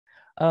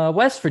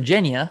West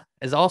Virginia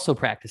is also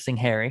practicing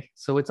Harry,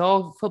 so it's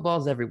all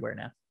footballs everywhere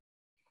now.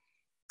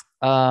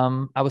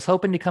 I was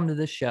hoping to come to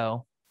this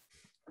show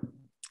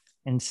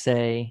and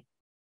say,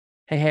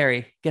 "Hey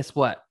Harry, guess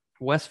what?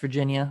 West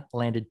Virginia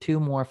landed 2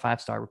 more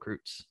 5-star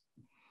recruits.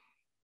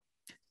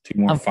 2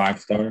 more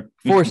 5-star,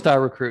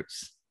 4-star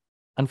recruits.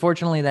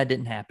 Unfortunately, that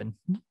didn't happen.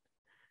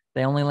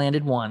 They only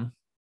landed 1.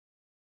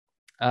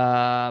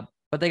 But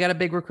they got a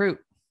big recruit.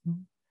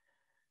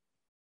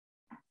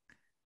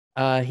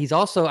 He's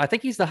also, I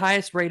think he's the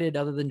highest rated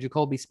other than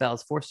Jacoby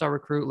Spells, 4-star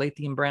recruit,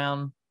 Lathian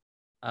Brown.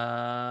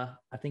 I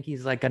think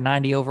he's like a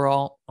 90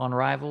 overall on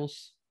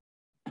Rivals.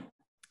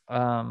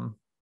 So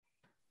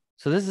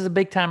this is a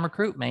big time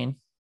recruit, man.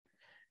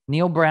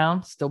 Neil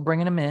Brown still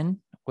bringing him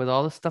in with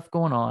all this stuff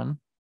going on.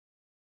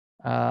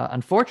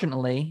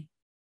 Unfortunately,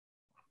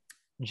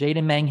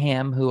 Jaden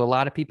Mangham, who a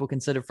lot of people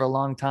considered for a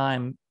long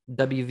time,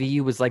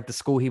 WVU was like the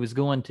school he was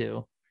going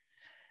to,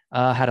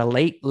 had a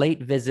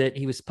late visit.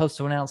 He was supposed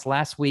to announce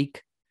last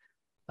week.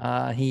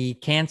 He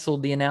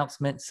canceled the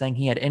announcement saying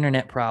he had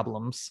internet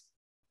problems.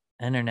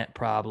 He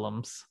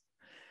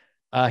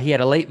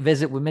had a late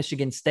visit with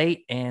Michigan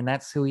State, and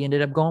that's who he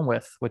ended up going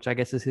with, which I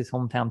guess is his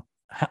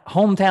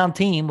hometown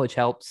team, which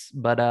helps.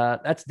 But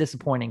that's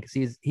disappointing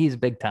because he's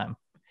big time.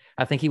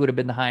 I think he would have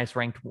been the highest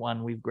ranked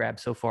one we've grabbed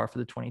so far for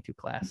the 22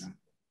 class.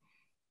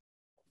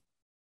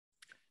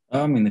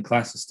 I mean, the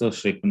class is still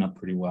shaping up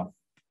pretty well.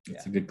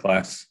 It's a good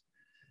class.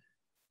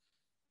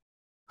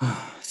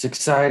 It's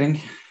exciting.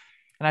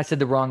 And I said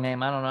the wrong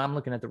name. I don't know. I'm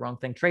looking at the wrong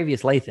thing.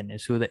 Travius Lathan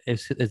is who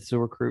is the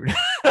recruit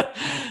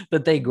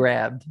that they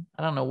grabbed.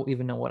 I don't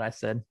even know what I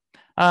said.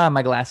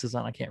 My glasses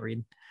on. I can't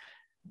read.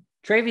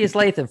 Travius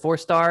Lathan,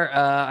 4-star.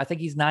 I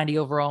think he's 90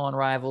 overall on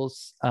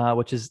Rivals,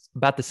 which is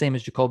about the same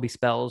as Jacoby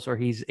Spells, or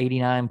he's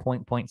 89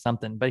 point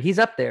something. But he's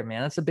up there,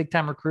 man. That's a big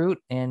time recruit.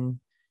 And,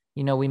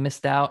 we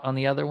missed out on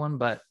the other one,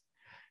 but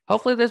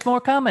hopefully there's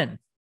more coming.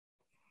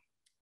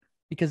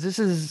 Because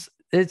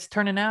it's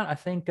turning out, I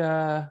think,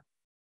 the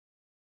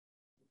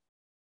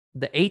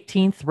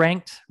 18th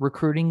ranked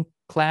recruiting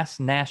class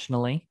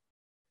nationally,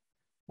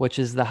 which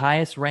is the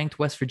highest ranked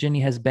West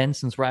Virginia has been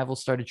since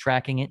Rivals started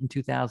tracking it in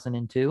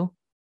 2002.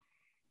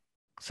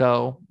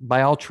 So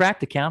by all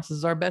tracked accounts, this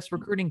is our best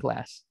recruiting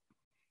class.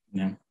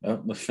 Yeah.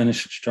 Let's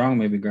finish it strong.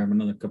 Maybe grab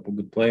another couple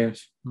good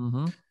players.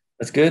 Mm-hmm.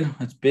 That's good.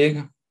 That's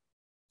big.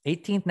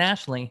 18th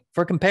nationally.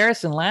 For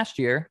comparison, last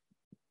year,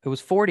 it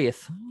was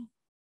 40th.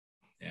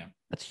 Yeah.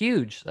 That's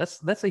huge.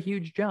 That's a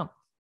huge jump.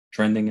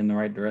 Trending in the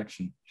right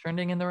direction.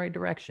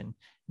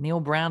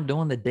 Neil Brown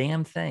doing the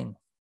damn thing.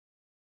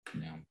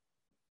 Yeah.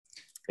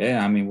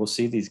 Yeah, I mean, we'll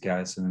see these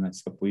guys in the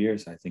next couple of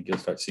years. I think you'll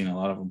start seeing a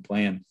lot of them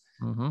playing.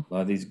 Mm-hmm. A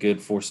lot of these good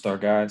 4-star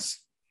guys.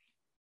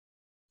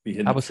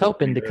 I was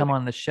hoping to come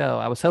on the show.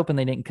 I was hoping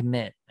they didn't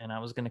commit, and I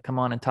was going to come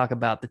on and talk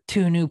about the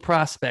 2 new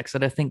prospects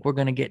that I think we're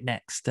going to get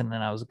next, and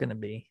then I was going to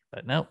be,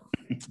 but nope.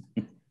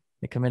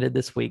 They committed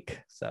this week,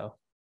 so.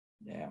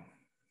 Yeah.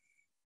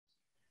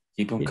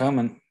 Keep them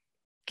coming.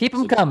 Keep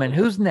them coming.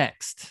 Who's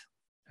next?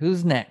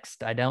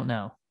 I don't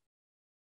know.